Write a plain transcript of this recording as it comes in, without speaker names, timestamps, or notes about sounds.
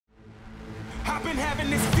I've been having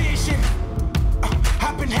this vision.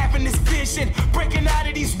 I've been having this vision. Breaking out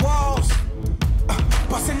of these walls.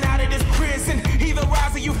 Busting out of this prison. Either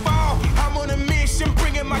rise or you fall. I'm on a mission,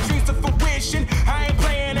 bringing my dreams to fruition. I ain't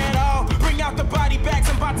playing at all. Bring out the body bags,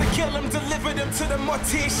 I'm about to kill them. Deliver them to the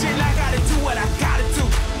mortician. I gotta do what I gotta do.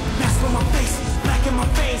 Mask on my face, black in my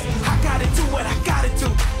veins. I gotta do what I gotta do.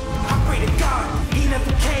 I pray to God, he never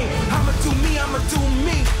came. I'ma do me, I'ma do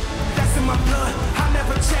me. That's in my blood, I'll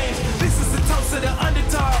never change.